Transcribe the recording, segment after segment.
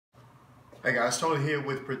Hey guys, Tony here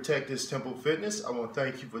with Protect This Temple Fitness. I want to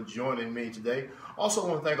thank you for joining me today. Also, I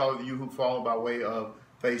want to thank all of you who follow by way of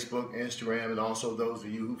Facebook, Instagram, and also those of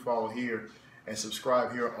you who follow here and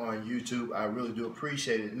subscribe here on YouTube. I really do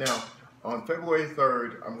appreciate it. Now, on February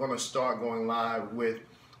 3rd, I'm going to start going live with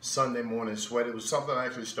Sunday Morning Sweat. It was something I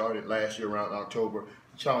actually started last year around October,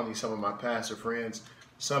 challenging some of my pastor friends.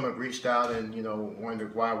 Some have reached out and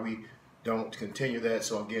wondered why we don't continue that.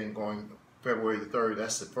 So again, going February the 3rd,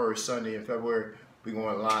 that's the first Sunday in February, we're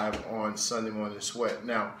going live on Sunday Morning Sweat.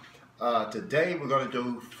 Now, today we're going to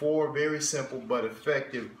do 4 very simple but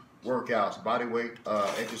effective workouts, body weight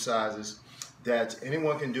exercises that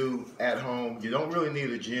anyone can do at home. You don't really need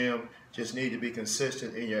a gym, just need to be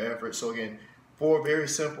consistent in your efforts. So again, 4 very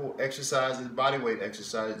simple exercises, body weight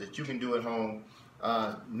exercises that you can do at home.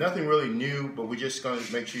 Nothing really new, but we're just going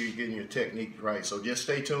to make sure you're getting your technique right. So just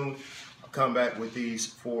stay tuned. I'll come back with these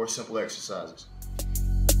 4 simple exercises.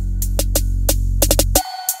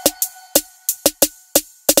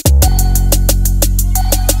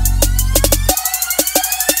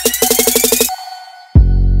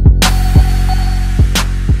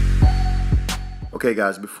 Okay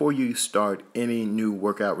guys, before you start any new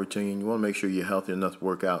workout routine, you want to make sure you're healthy enough to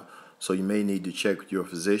work out. So you may need to check with your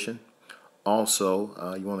physician.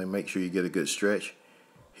 Also, you want to make sure you get a good stretch.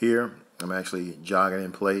 Here, I'm actually jogging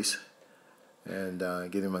in place and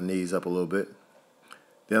getting my knees up a little bit.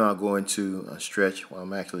 Then I'll go into a stretch while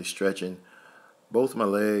I'm actually stretching both my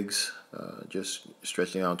legs, just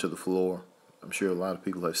stretching out to the floor. I'm sure a lot of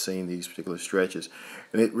people have seen these particular stretches,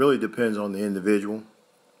 and it really depends on the individual.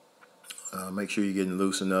 Make sure you're getting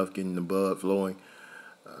loose enough, getting the blood flowing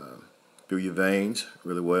through your veins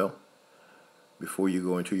really well before you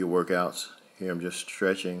go into your workouts. Here I'm just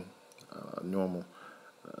stretching, normal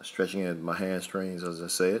stretching at my hamstrings, as I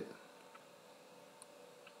said.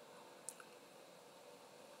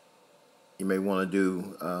 You may want to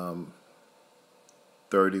do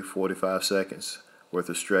 30, 45 seconds worth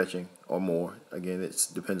of stretching or more. Again, it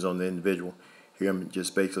depends on the individual. Here I'm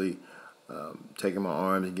just basically taking my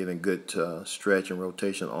arms and getting a good stretch and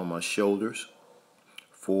rotation on my shoulders,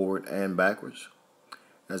 forward and backwards,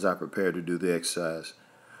 as I prepare to do the exercise.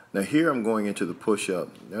 Now here I'm going into the push-up.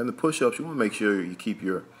 Now in the push-ups, you want to make sure you keep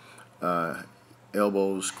your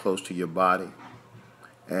elbows close to your body,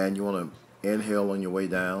 and you want to inhale on your way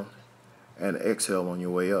down and exhale on your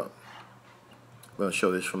way up. I'm going to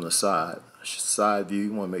show this from the side view.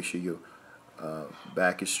 You want to make sure your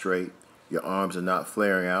back is straight, your arms are not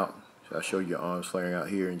flaring out. So I'll show you your arms flaring out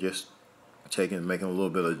here, and just making a little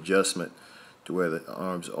bit of adjustment to where the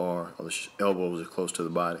arms are, or the elbows are close to the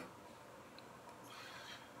body.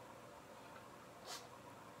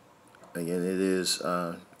 Again, it is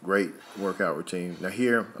a great workout routine. Now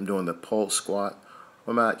here I'm doing the pulse squat.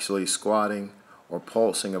 I'm actually squatting or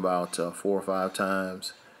pulsing about 4 or 5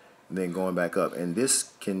 times, and then going back up. And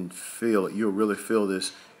this you'll really feel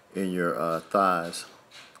this in your thighs.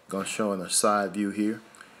 I'm going to show in a side view here.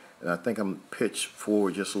 And I think I'm pitched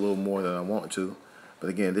forward just a little more than I want to. But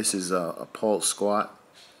again, this is a pulse squat.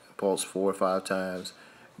 Pulse 4 or 5 times,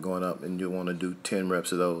 going up, and you want to do 10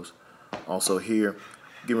 reps of those. Also here,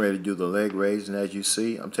 getting ready to do the leg raise, and as you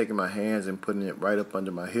see, I'm taking my hands and putting it right up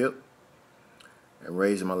under my hip and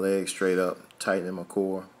raising my legs straight up, tightening my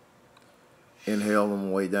core. Inhale on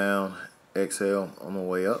my way down, exhale on my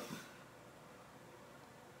way up.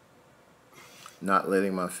 Not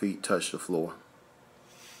letting my feet touch the floor.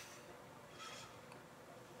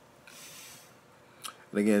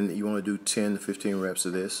 And again, you want to do 10 to 15 reps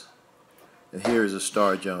of this. And here is a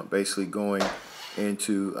star jump, basically going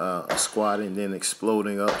into a squat and then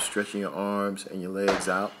exploding up, stretching your arms and your legs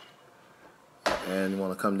out. And you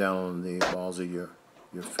want to come down on the balls of your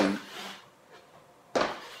feet.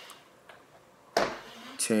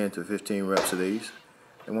 10 to 15 reps of these.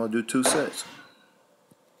 And want to do 2 sets.